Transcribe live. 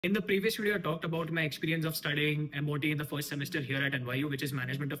In the previous video, I talked about my experience of studying MOT in the first semester here at NYU, which is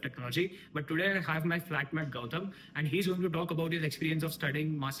Management of Technology. But today I have my flatmate Gautam, and he's going to talk about his experience of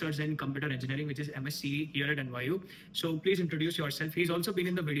studying Masters in Computer Engineering, which is MSCE here at NYU. So please introduce yourself. He's also been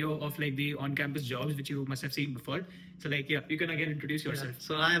in the video of like the on-campus jobs, which you must have seen before. So you can again introduce yourself.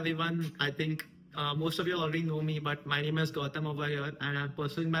 So hi everyone. I think most of you already know me, but my name is Gautam over here, and I'm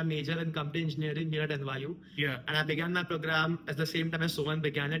pursuing my major in computer engineering here at NYU. Yeah. And I began my program at the same time as Sohan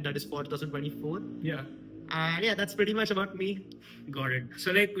began it, that is for 2024. Yeah. And yeah, that's pretty much about me. Got it.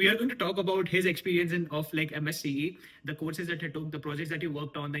 So we are going to talk about his experience of MSCE, the courses that he took, the projects that he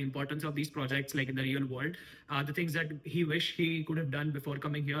worked on, the importance of these projects in the real world, the things that he wished he could have done before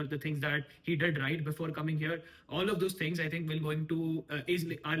coming here, the things that he did right before coming here. All of those things I think are going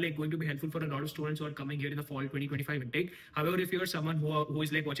to be helpful for a lot of students who are coming here in the fall 2025 intake. However, if you're someone who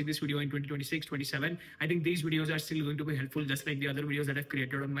is watching this video in 2026, 27, I think these videos are still going to be helpful, just like the other videos that I've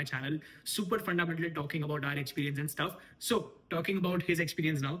created on my channel. Super fundamentally talking about our experience and stuff. So talking about his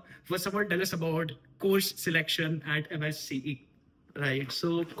experience now, first of all, tell us about course selection at MSCE. Right.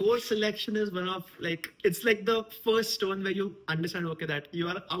 So course selection is one of it's like the first stone where you understand, okay, that you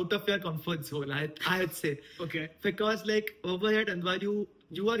are out of your comfort zone. I'd say. Okay. Because over here at NYU,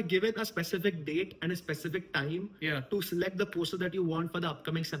 you are given a specific date and a specific time to select the courses that you want for the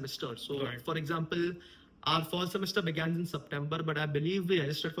upcoming semester. So for example, our fall semester begins in September, but I believe we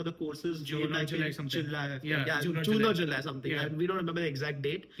registered for the courses June or July something. June or July something. Yeah. We don't remember the exact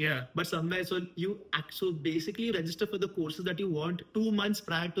date. Yeah. But somewhere, so basically you register for the courses that you want 2 months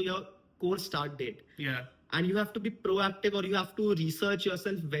prior to your course start date. Yeah. And you have to be proactive, or you have to research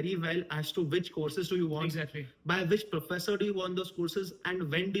yourself very well as to which courses do you want, exactly, by which professor do you want those courses,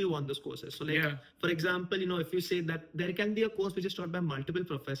 and when do you want those courses. So for example, if you say that there can be a course which is taught by multiple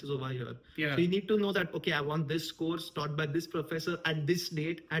professors over here. Yeah. So you need to know that, okay, I want this course taught by this professor at this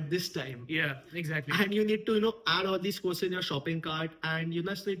date, at this time. Yeah, exactly. And you need to, add all these courses in your shopping cart, and you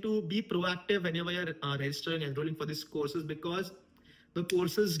just need to be proactive whenever you're registering, enrolling for these courses, because the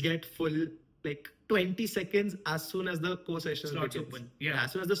courses get full 20 seconds as soon as the course session slots begins. Open. Yeah.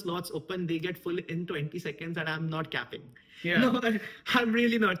 As soon as the slots open, they get full in 20 seconds, and I'm not capping. Yeah. No, I'm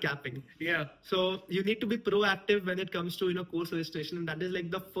really not capping. Yeah. So you need to be proactive when it comes to, course registration. And that is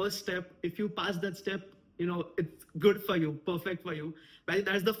the first step. If you pass that step, it's good for you, perfect for you. Well,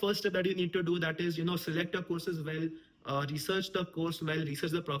 that's the first step that you need to do. That is, select your courses well, research the course well,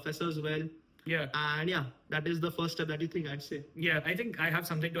 research the professors well. Yeah. And that is the first step that you think, I'd say. Yeah, I think I have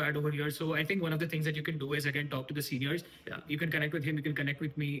something to add over here. So I think one of the things that you can do is, again, talk to the seniors. Yeah. You can connect with him, you can connect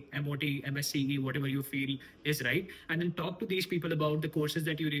with me, MOT, MSCE, whatever you feel is right. And then talk to these people about the courses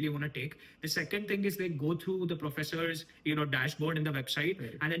that you really want to take. The second thing is go through the professor's, dashboard in the website,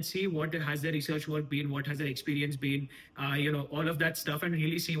 right, and then see what has their research work been, what has their experience been, all of that stuff, and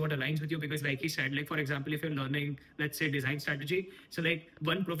really see what aligns with you. Because like he said, for example, if you're learning, let's say, design strategy, so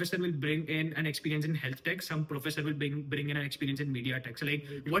one professor will bring in an experience in health tech, some professor will bring in an experience in media tech. So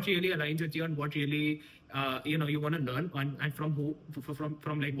what really aligns with you, and what really you want to learn on, and from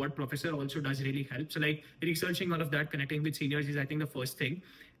what professor also does really help. So researching all of that, connecting with seniors is, I think, the first thing.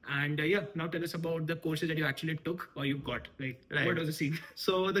 And now tell us about the courses that you actually took or you got. Right. What was the scene?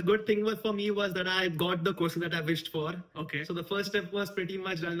 So the good thing for me was that I got the courses that I wished for. Okay. So the first step was pretty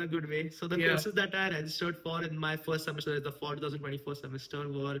much done in a good way. So the courses that I registered for in my first semester, the fall 2024 semester,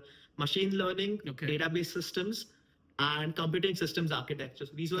 were machine learning, database systems, and computing systems architecture.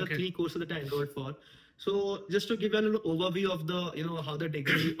 So these were the 3 courses that I enrolled for. So just to give you a little overview of the, how the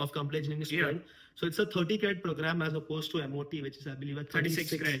degree of computer engineering is spread. So it's a 30 credit program as opposed to MOT, which is, I believe, a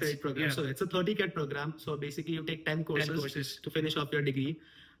 36 credit program. So it's a 30 credit program. So basically you take 10 courses to finish off your degree.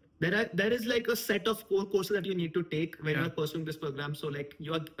 There is a set of core courses that you need to take when you're pursuing this program. So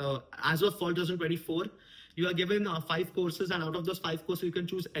you are, as of fall 2024, you are given 5 courses, and out of those 5 courses, you can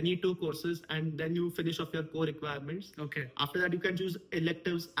choose any 2 courses, and then you finish off your core requirements. Okay. After that, you can choose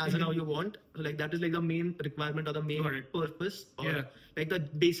electives as and how you want. So that is the main requirement or the main purpose, or the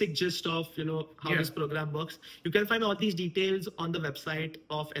basic gist of how this program works. You can find all these details on the website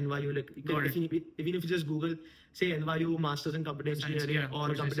of NYU. Even if you just Google, say, NYU Masters in Computer Engineering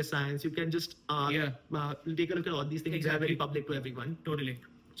or Computer Science, you can just take a look at all these things. Exactly. They are very public to everyone. Totally.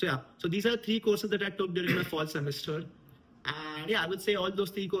 So these are 3 courses that I took during my fall semester. And I would say all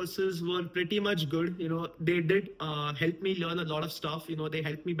those 3 courses were pretty much good. They did help me learn a lot of stuff. They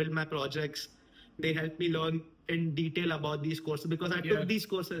helped me build my projects. They helped me learn in detail about these courses, because I took these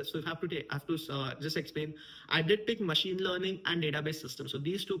courses. So I have to just explain. I did take machine learning and database systems. So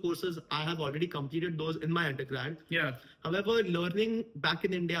these 2 courses, I have already completed those in my undergrad. Yeah. However, learning back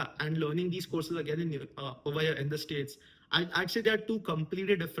in India and learning these courses again over here in the States, I'd say they are two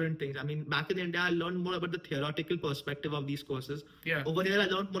completely different things. I mean, back in India, I learned more about the theoretical perspective of these courses. Yeah. Over here, I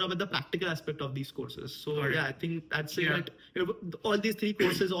learned more about the practical aspect of these courses. So yeah, I think I'd say that all these three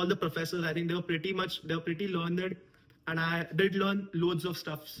courses, all the professors, I think they were pretty learned, and I did learn loads of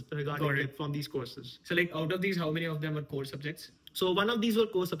stuff regarding it from these courses. So like out of these, how many of them are core subjects? So one of these were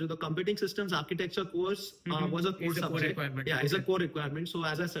core subjects. The computing systems architecture course was a core subject. It's a core requirement. So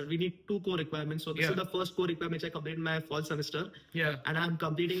as I said, we need 2 core requirements. So this is the first core requirement which I completed in my fall semester. Yeah. And I'm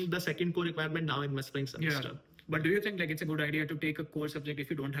completing the second core requirement now in my spring semester. Yeah. But do you think like it's a good idea to take a core subject if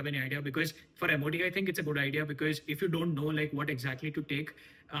you don't have any idea? Because for MOT, I think it's a good idea because if you don't know like what exactly to take,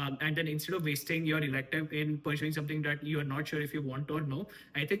 and then instead of wasting your elective in pursuing something that you are not sure if you want or no,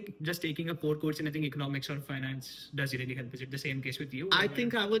 I think just taking a core course in I think economics or finance does really help. Is it the same case with you? I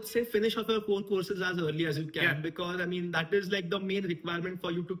think I would say finish off your core courses as early as you can because I mean that is like the main requirement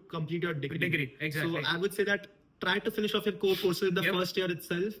for you to complete your degree. Exactly. So I would say that try to finish off your core courses in the first year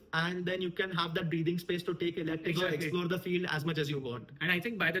itself, and then you can have that breathing space to take electives or explore the field as much as you want. And I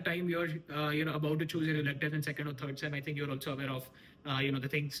think by the time you're about to choose your elective in second or third sem, I think you're also aware of the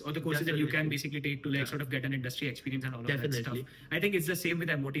things or the courses that you can basically take to like sort of get an industry experience and all of that stuff. I think it's the same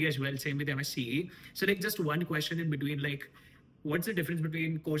with MOT as well, same with MSCE. So like just one question in between, like what's the difference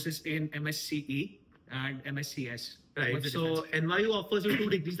between courses in MSCE and MSCS? Right. So NYU offers you 2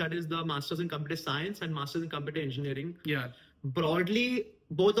 degrees, that is the Masters in Computer Science and Masters in Computer Engineering. Yeah. Broadly,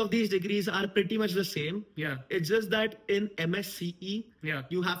 both of these degrees are pretty much the same. Yeah. It's just that in MSCE,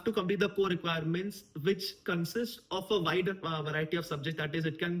 you have to complete the core requirements, which consists of a wide variety of subjects. That is,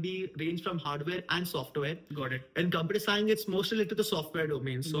 it can be range from hardware and software. Got it. In computer science, it's mostly related to the software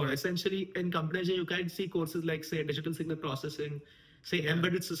domain. So essentially, in computer engineering, you can see courses like, say, digital signal processing, say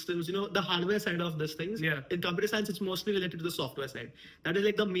embedded systems, the hardware side of these things. In computer science, it's mostly related to the software side. That is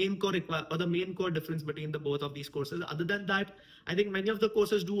like the main core the main core difference between the both of these courses. Other than that, I think many of the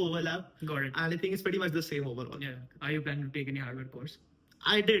courses do overlap. Got it. And I think it's pretty much the same overall. Yeah. Are you planning to take any hardware course?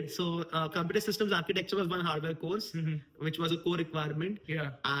 I did. So computer systems architecture was one hardware course, which was a core requirement.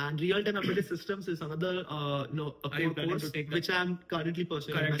 Yeah. And real-time embedded systems is another a core course, which I'm currently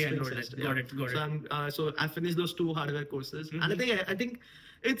pursuing. Currently enrolled. Got it. So I finished those 2 hardware courses, and I think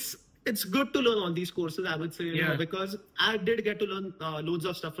it's good to learn all these courses, I would say, because I did get to learn loads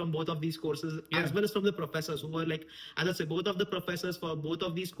of stuff from both of these courses, as well as from the professors who were like, as I say, both of the professors for both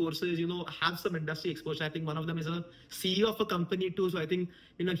of these courses, have some industry exposure. I think one of them is a CEO of a company too. So I think,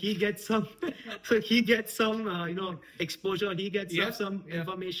 he gets some, exposure. He gets some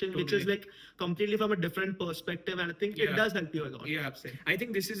information, which is like completely from a different perspective. And I think it does help you a lot. Yeah, I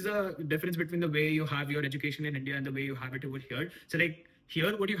think this is the difference between the way you have your education in India and the way you have it over here. So like,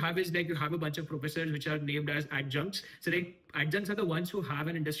 here, what you have is like you have a bunch of professors which are named as adjuncts. So like adjuncts are the ones who have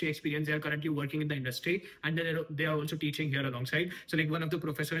an industry experience. They are currently working in the industry, and then they are also teaching here alongside. So like one of the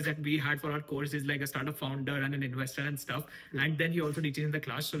professors that we had for our course is like a startup founder and an investor and stuff. And then he also teaches in the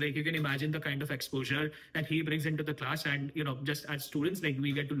class. So like you can imagine the kind of exposure that he brings into the class, and just as students, like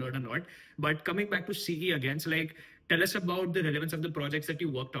we get to learn a lot. But coming back to CE again, so like tell us about the relevance of the projects that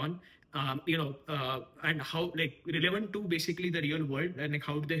you worked on. And how like relevant to basically the real world, and like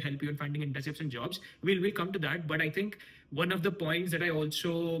how do they help you in finding internships and jobs. We'll come to that, but I think one of the points that I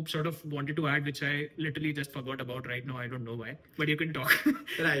also sort of wanted to add, which I literally just forgot about right now, I don't know why, but you can talk.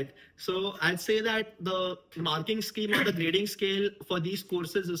 Right. So I'd say that the marking scheme or the grading scale for these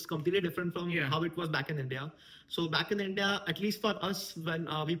courses is completely different from how it was back in India. So back in India, at least for us, when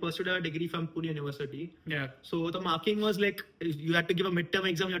we pursued our degree from Pune University, so the marking was like you had to give a midterm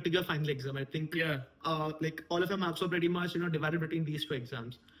exam, you had to give a final exam. I think like all of your marks were pretty much divided between these 2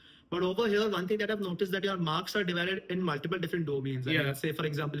 exams. But over here, one thing that I've noticed that your marks are divided in multiple different domains. I mean, say for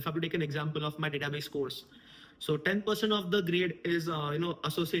example, if I have to take an example of my database course, so 10% of the grade is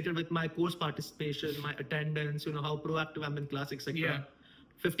associated with my course participation, my attendance, how proactive I'm in class, etc.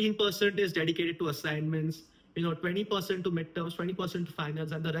 15% is dedicated to assignments. 20% to midterms, 20% to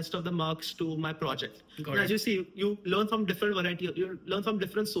finals, and the rest of the marks to my project. As you see, you learn from different variety, you learn from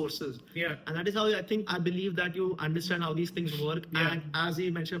different sources. And that is how I believe that you understand how these things work. And as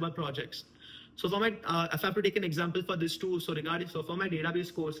you mentioned about projects. So for my, if I have to take an example for this too, so for my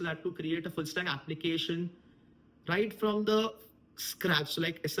database courses, I had to create a full stack application right from the scratch. So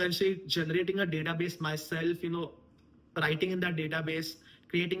like essentially generating a database myself, writing in that database,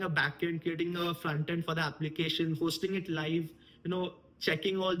 creating a backend, creating a front end for the application, hosting it live,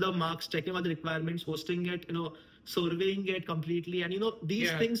 checking all the marks, checking all the requirements, hosting it, surveying it completely. And,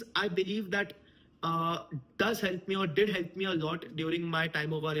 these things I believe that does help me or did help me a lot during my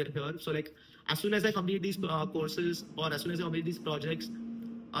time over here. So like as soon as I complete these courses or as soon as I complete these projects,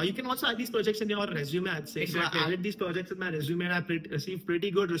 You can also add these projects in your resume, I'd say. Exactly. So I added these projects in my resume, and I received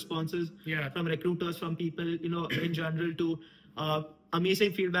pretty good responses from recruiters, from people, in general, to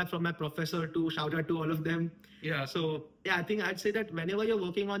amazing feedback from my professor, to shout out to all of them. Yeah. So yeah, I think I'd say that whenever you're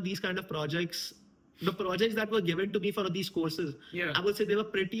working on these kind of projects, the projects that were given to me for these courses, I would say they were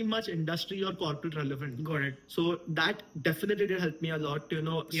pretty much industry or corporate relevant. Got it. So that definitely did help me a lot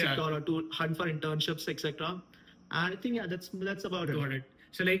to, secure or to hunt for internships, etc. And I think, that's about it. Got it.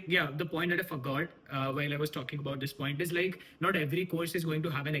 So the point that I forgot while I was talking about this point is not every course is going to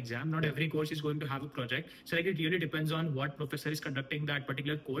have an exam. Not every course is going to have a project. So it really depends on what professor is conducting that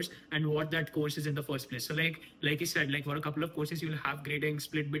particular course and what that course is in the first place. So like you said, for a couple of courses, you'll have grading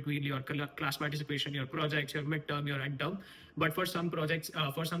split between your class participation, your projects, your midterm, your end term. But for some projects,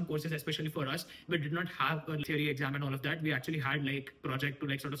 for some courses, especially for us, we did not have a theory exam and all of that. We actually had project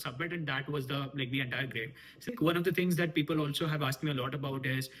to sort of submit, and that was the entire grade. So one of the things that people also have asked me a lot about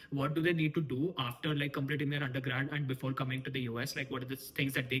is what do they need to do after completing their undergrad and before coming to the US? What are the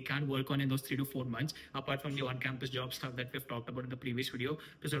things that they can work on in those 3 to 4 months, apart from the on-campus job stuff that we've talked about in the previous video,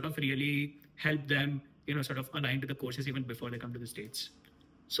 to sort of really help them, sort of align to the courses even before they come to the States?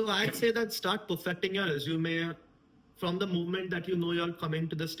 So I'd say that start perfecting your resume from the moment that you're coming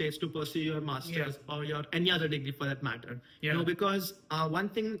to the States to pursue your master's or your any other degree for that matter. Because one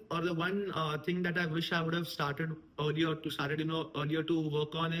thing, or the one thing that I wish I would have started earlier to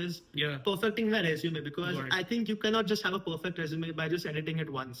work on is perfecting my resume, because I think you cannot just have a perfect resume by just editing it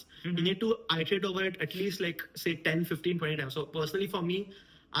once. You need to iterate over it at least say 10, 15, 20 times. So personally for me,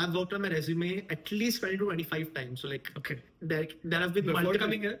 I've worked on my resume at least 20 to 25 times. So there have been before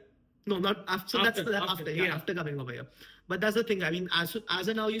coming here? No, not after. So after coming over here. But that's the thing. I mean, as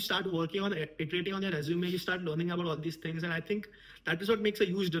of now, you start working on iterating on your resume, you start learning about all these things, and I think that is what makes a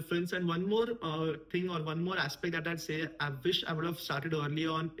huge difference. And one more thing, or one more aspect that I'd say I wish I would have started early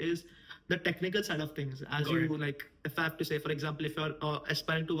on, is the technical side of things. If I have to say, for example, if you're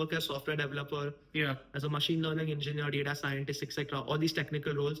aspiring to work as a software developer, as a machine learning engineer, data scientist, etc., all these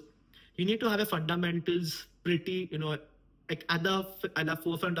technical roles, you need to have a fundamentals pretty, at the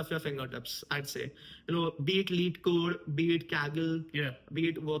forefront of your fingertips, I'd say. Be it lead code, be it Kaggle, be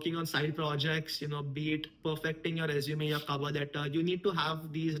it working on side projects, be it perfecting your resume, your cover letter. You need to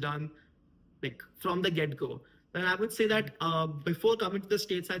have these done from the get-go. And I would say that before coming to the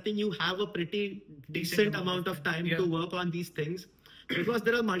States, I think you have a pretty decent amount of time to work on these things, because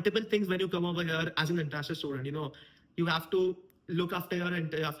there are multiple things when you come over here as an international student. You have to look after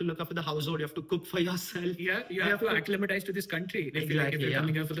the household, you have to cook for yourself. You have to acclimatize to this country. If you're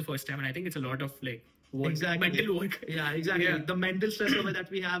coming here for the first time, and I think it's a lot of work, mental work. The mental stress over that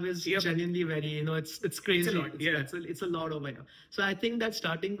we have is genuinely very, it's crazy. It's a lot over here. So I think that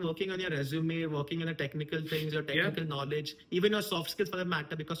starting working on your resume, working on the technical things, your technical knowledge, even your soft skills for that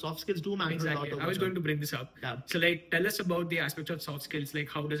matter, because soft skills do matter a lot. I was going to bring this up. So tell us about the aspects of soft skills,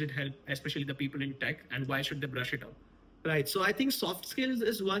 how does it help, especially the people in tech, and why should they brush it up? Right. So I think soft skills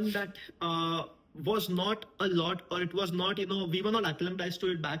is one that was not a lot, or it was not, we were not acclimatized to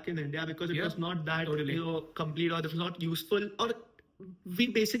it back in India, because it was not that, complete, or it was not useful, or we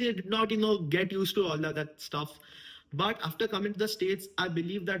basically did not, get used to all that stuff. But after coming to the States, I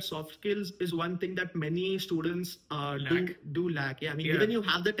believe that soft skills is one thing that many students do lack. Even you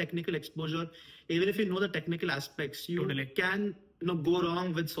have the technical exposure, even if you know the technical aspects, you can go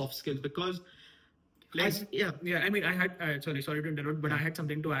wrong with soft skills, because I mean, I had sorry to interrupt, but I had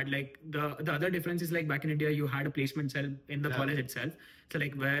something to add. The other difference is back in India, you had a placement cell in the college itself. So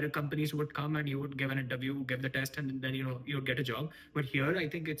where companies would come and you would give an interview, give the test, and then you would get a job. But here, I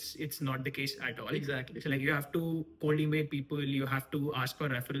think it's not the case at all. Exactly. So you have to cold email people, you have to ask for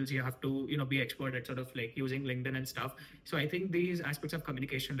referrals, you have to be expert at sort of using LinkedIn and stuff. So I think these aspects of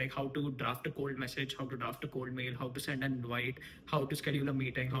communication, how to draft a cold message, how to draft a cold mail, how to send an invite, how to schedule a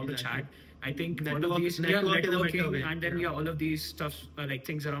meeting, how to chat. I think all of these networking, and then all of these stuff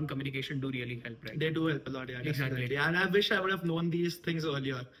things around communication do really help, right? They do help a lot, exactly. And I wish I would have known these things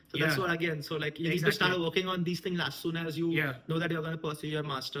earlier. So that's what, again, so you need to start working on these things as soon as you know that you're going to pursue your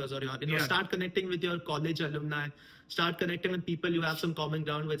masters, or start connecting with your college alumni, start connecting with people you have some common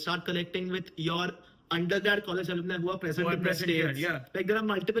ground with, start connecting with your undergrad college alumni who are present in the States. There are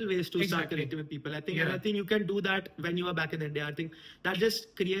multiple ways to start connecting with people. I think you can do that when you are back in India. I think that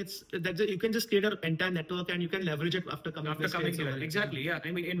just creates you can just create an entire network, and you can leverage it after coming here. Exactly. Yeah.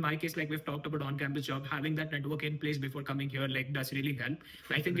 I mean, in my case, we've talked about on-campus job, having that network in place before coming here does really help.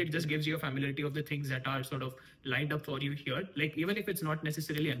 I think it just gives you a familiarity of the things that are sort of lined up for you here. Even if it's not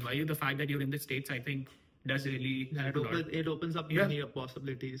necessarily NYU, the fact that you're in the States, I think does really it opens up many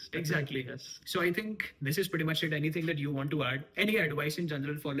possibilities. Exactly. Yes. So I think this is pretty much it. Anything that you want to add? Any advice in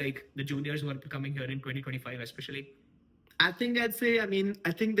general for like the juniors who are coming here in 2025 especially? I think I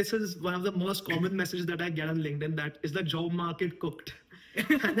think this is one of the most common messages that I get on LinkedIn, that is the job market cooked.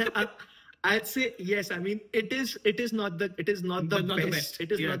 I'd say yes. I mean, it is not the best. It is not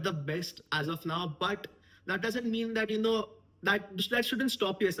the best as of now, but that doesn't mean that, that shouldn't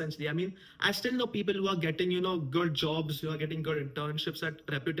stop you essentially. I mean, I still know people who are getting, good jobs, who are getting good internships at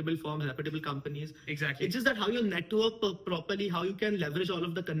reputable firms, reputable companies. Exactly. It's just that how you network properly, how you can leverage all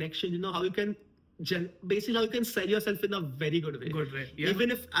of the connections, how you can basically how you can sell yourself in a very good way. Yeah. Even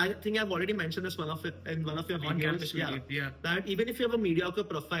if, I think I've already mentioned this in one of your videos, that even if you have a mediocre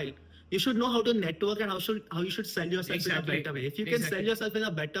profile, you should know how to network and how you should sell yourself in a better way. If you can sell yourself in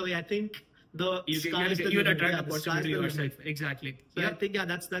a better way, I think you'll attract opportunity yourself. Exactly. So I think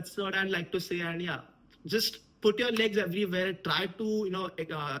that's what I'd like to say. And just put your legs everywhere. Try to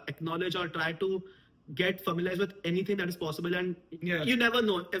acknowledge or try to get familiarized with anything that is possible, and you never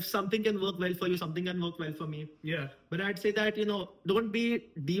know if something can work well for you, something can work well for me. But I'd say that don't be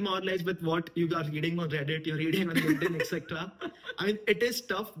demoralized with what you are reading on Reddit, you're reading on LinkedIn, etc. I mean, it is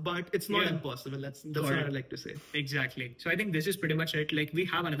tough, but it's not impossible. That's what I'd like to say. Exactly. So I think this is pretty much it. Like, we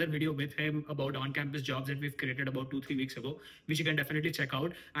have another video with him about on-campus jobs that we've created about 2-3 weeks ago, which you can definitely check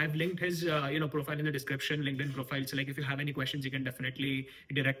out. I've linked his profile in the description, LinkedIn profile. So like, if you have any questions, you can definitely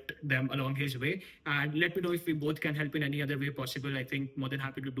direct them along his way. And let me know if we both can help in any other way possible. I think more than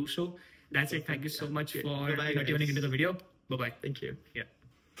happy to do so. That's it. Thank you so much for tuning into the video. Bye-bye. Thank you.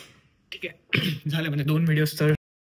 ठीक आहे. झालं म्हणजे 2 videos तर